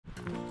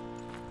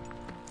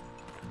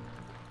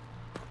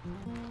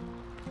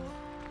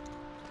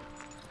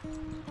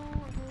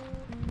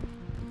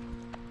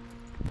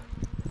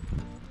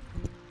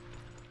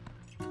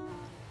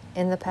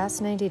In the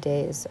past 90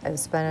 days, I've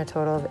spent a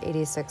total of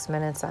 86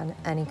 minutes on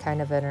any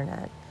kind of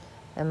internet,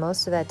 and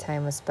most of that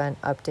time was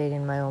spent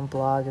updating my own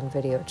blog and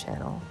video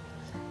channel.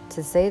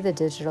 To say the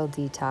digital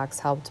detox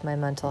helped my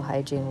mental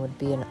hygiene would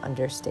be an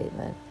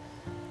understatement.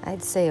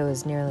 I'd say it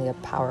was nearly a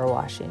power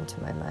washing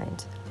to my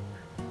mind.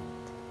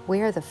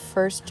 We are the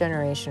first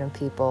generation of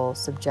people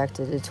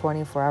subjected to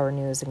 24-hour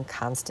news and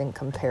constant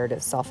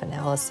comparative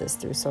self-analysis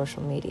through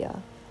social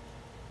media.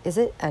 Is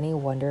it any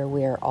wonder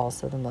we are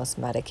also the most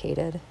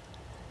medicated?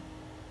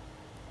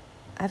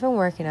 I've been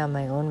working on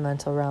my own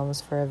mental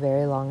realms for a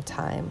very long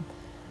time,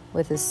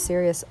 with a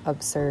serious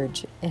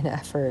upsurge in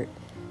effort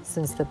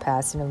since the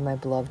passing of my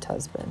beloved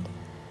husband.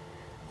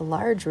 A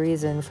large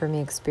reason for me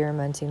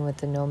experimenting with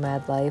the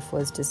Nomad life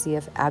was to see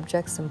if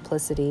abject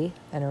simplicity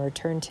and a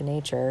return to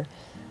nature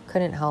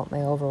couldn't help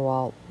my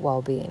overall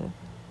well-being.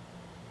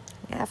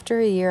 After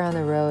a year on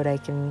the road, I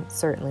can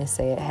certainly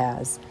say it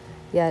has,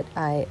 yet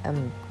I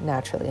am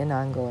naturally an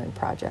ongoing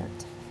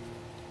project.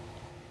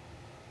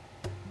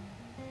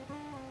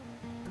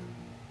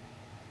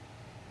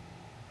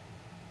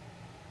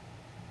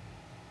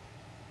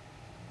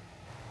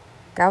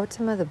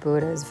 Gautama the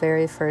Buddha's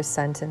very first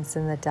sentence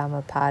in the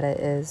Dhammapada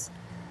is,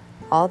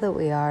 "All that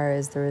we are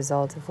is the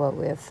result of what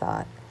we have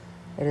thought.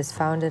 It is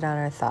founded on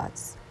our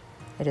thoughts.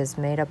 It is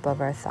made up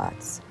of our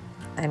thoughts."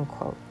 End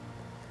quote.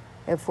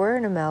 If we're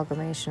an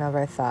amalgamation of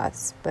our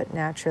thoughts, but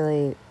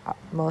naturally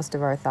most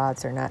of our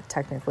thoughts are not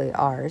technically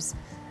ours,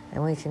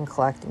 and we can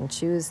collect and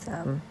choose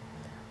them,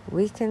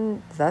 we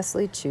can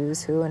thusly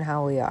choose who and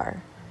how we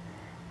are.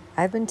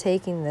 I've been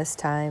taking this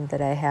time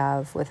that I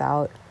have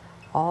without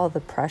all the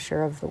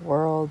pressure of the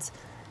world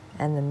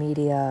and the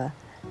media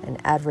and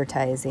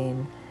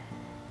advertising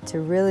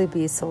to really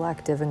be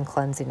selective and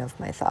cleansing of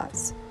my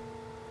thoughts.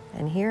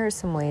 And here are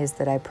some ways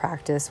that I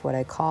practice what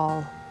I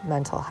call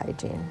mental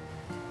hygiene.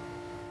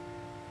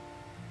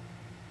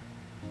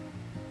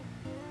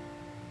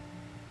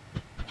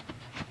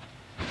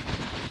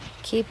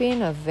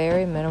 Keeping a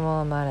very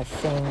minimal amount of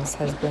things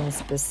has been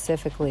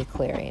specifically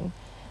clearing.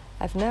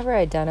 I've never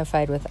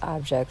identified with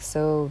objects,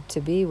 so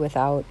to be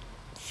without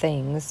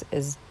things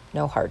is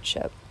no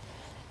hardship.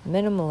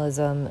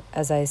 Minimalism,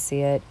 as I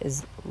see it,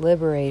 is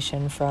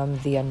liberation from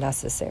the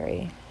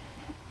unnecessary.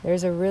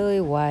 There's a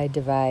really wide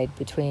divide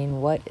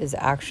between what is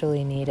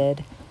actually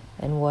needed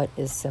and what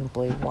is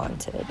simply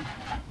wanted.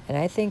 And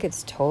I think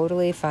it's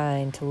totally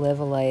fine to live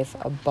a life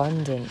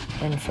abundant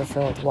in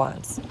fulfilled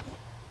wants.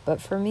 But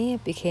for me,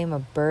 it became a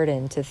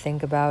burden to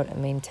think about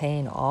and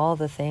maintain all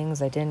the things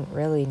I didn't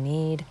really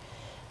need,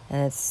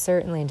 and it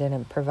certainly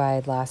didn't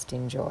provide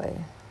lasting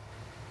joy.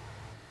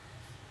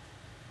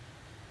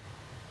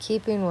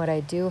 Keeping what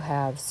I do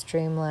have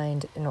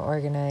streamlined and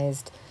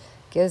organized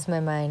gives my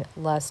mind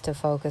less to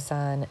focus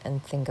on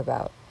and think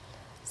about.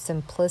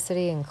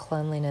 Simplicity and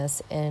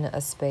cleanliness in a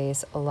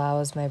space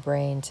allows my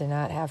brain to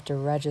not have to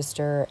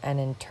register and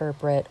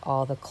interpret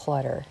all the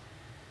clutter.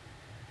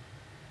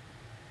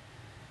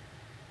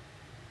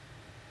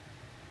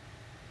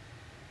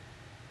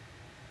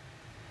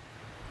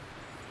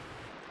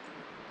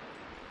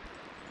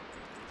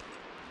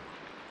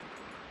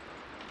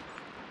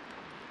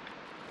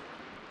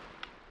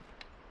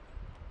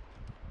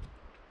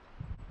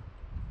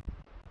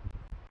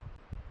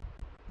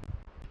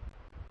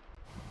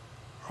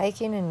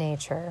 Hiking in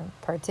nature,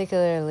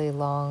 particularly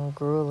long,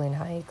 grueling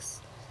hikes,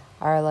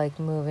 are like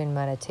moving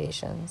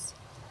meditations.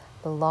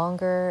 The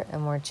longer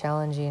and more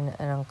challenging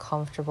and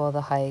uncomfortable the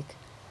hike,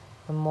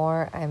 the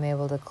more I'm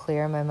able to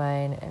clear my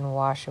mind and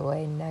wash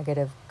away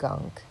negative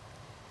gunk.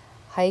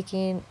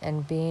 Hiking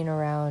and being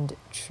around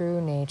true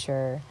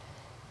nature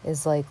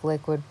is like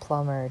liquid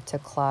plumber to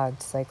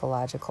clogged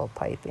psychological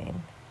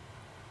piping.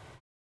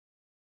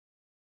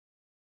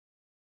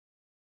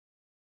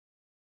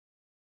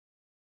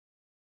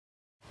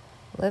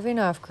 Living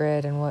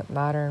off-grid in what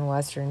modern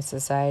Western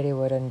society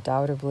would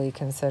undoubtedly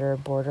consider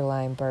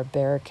borderline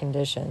barbaric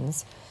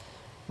conditions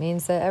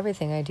means that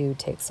everything I do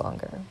takes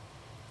longer.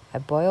 I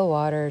boil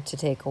water to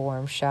take a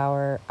warm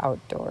shower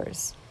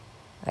outdoors.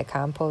 I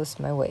compost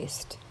my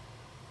waste.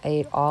 I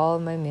eat all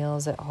of my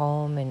meals at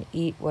home and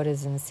eat what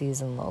is in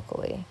season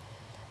locally.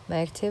 My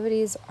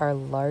activities are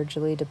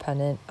largely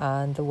dependent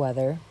on the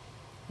weather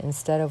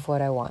instead of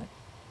what I want.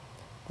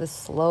 The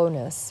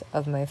slowness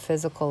of my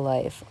physical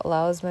life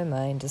allows my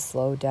mind to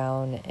slow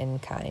down in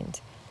kind.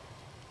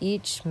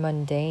 Each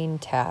mundane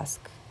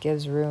task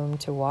gives room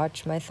to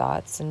watch my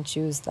thoughts and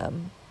choose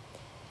them.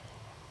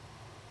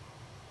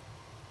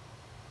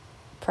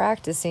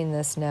 Practicing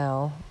this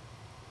now,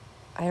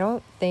 I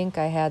don't think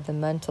I had the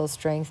mental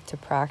strength to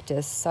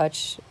practice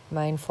such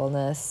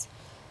mindfulness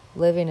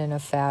living in a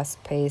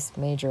fast-paced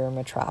major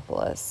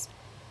metropolis.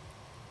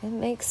 It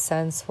makes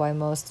sense why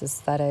most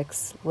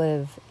aesthetics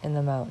live in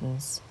the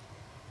mountains.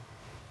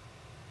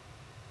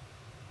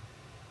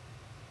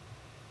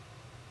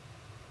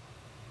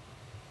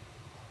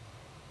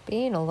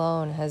 Being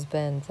alone has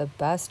been the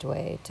best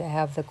way to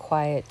have the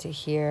quiet to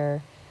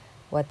hear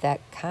what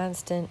that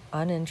constant,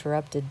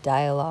 uninterrupted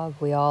dialogue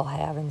we all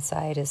have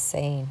inside is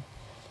saying.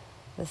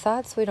 The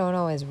thoughts we don't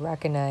always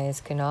recognize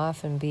can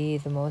often be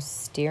the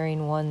most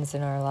steering ones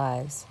in our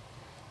lives.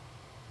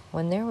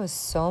 When there was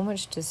so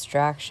much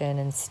distraction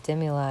and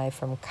stimuli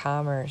from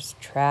commerce,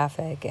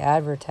 traffic,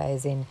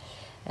 advertising,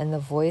 and the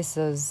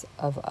voices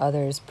of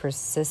others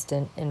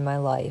persistent in my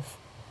life,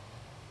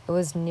 it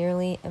was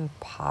nearly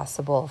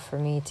impossible for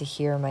me to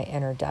hear my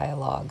inner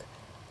dialogue,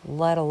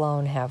 let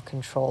alone have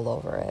control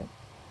over it.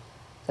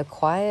 The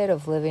quiet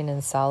of living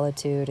in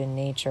solitude and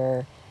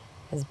nature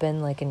has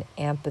been like an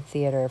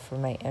amphitheater for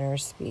my inner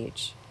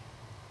speech.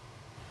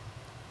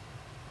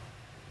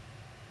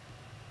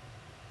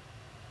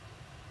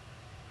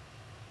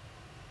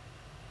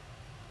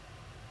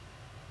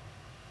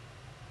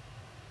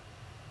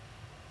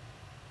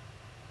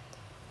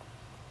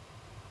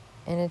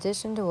 In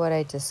addition to what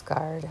I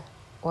discard,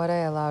 what I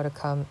allow to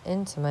come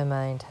into my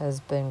mind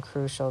has been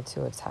crucial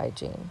to its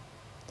hygiene.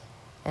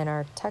 In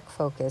our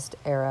tech-focused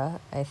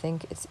era, I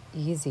think it's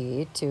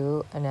easy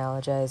to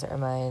analogize our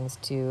minds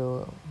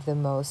to the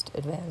most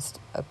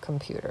advanced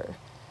computer.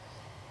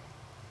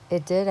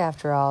 It did,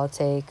 after all,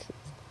 take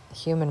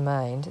human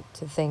mind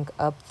to think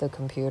up the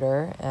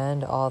computer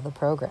and all the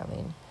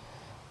programming.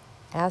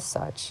 As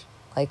such,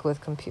 like with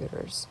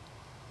computers,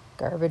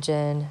 garbage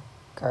in,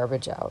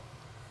 garbage out.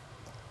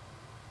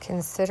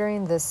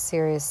 Considering this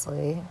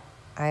seriously,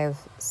 I have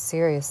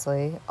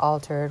seriously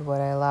altered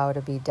what I allow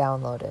to be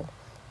downloaded,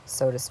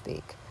 so to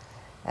speak,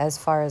 as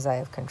far as I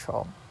have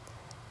control.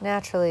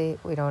 Naturally,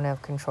 we don't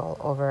have control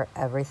over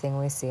everything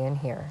we see and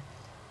hear,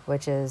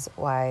 which is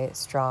why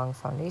strong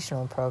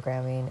foundational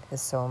programming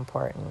is so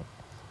important,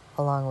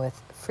 along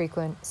with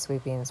frequent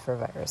sweepings for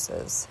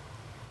viruses.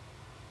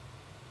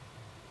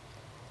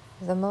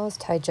 The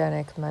most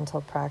hygienic mental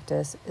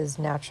practice is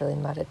naturally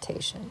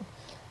meditation,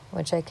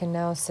 which I can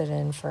now sit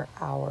in for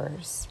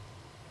hours.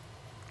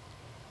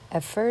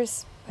 At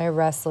first, my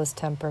restless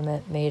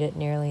temperament made it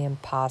nearly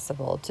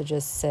impossible to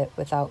just sit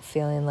without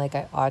feeling like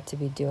I ought to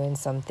be doing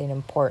something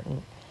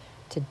important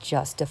to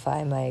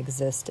justify my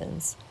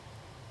existence.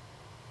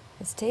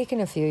 It's taken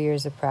a few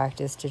years of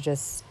practice to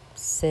just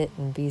sit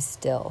and be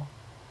still,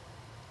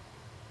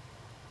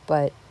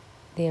 but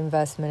the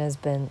investment has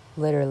been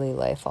literally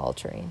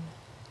life-altering.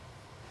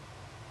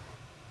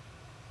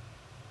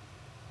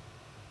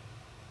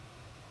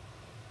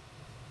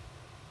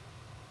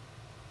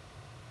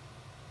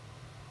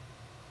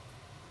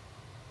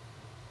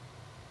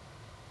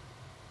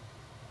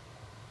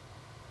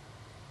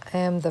 I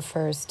am the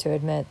first to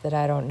admit that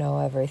I don't know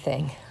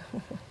everything.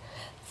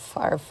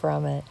 Far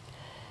from it.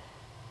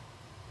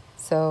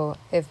 So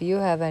if you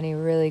have any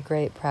really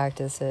great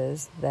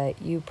practices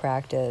that you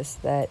practice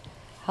that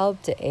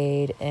help to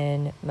aid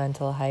in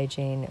mental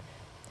hygiene,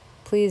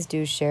 please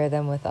do share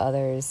them with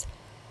others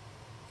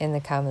in the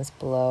comments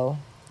below,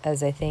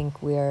 as I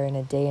think we are in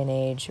a day and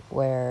age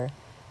where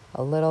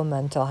a little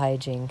mental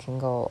hygiene can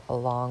go a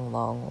long,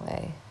 long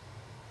way.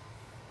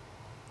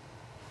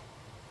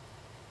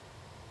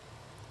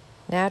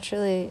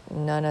 Naturally,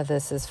 none of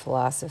this is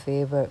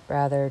philosophy, but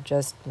rather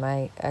just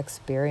my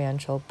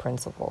experiential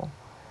principle.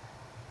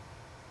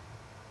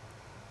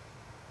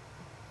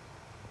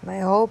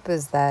 My hope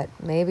is that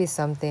maybe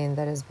something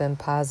that has been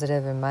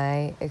positive in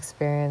my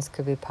experience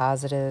could be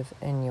positive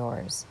in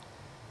yours.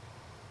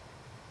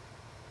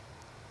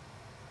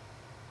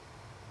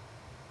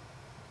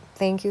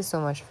 Thank you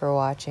so much for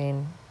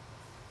watching,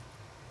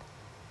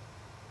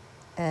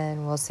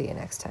 and we'll see you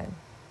next time.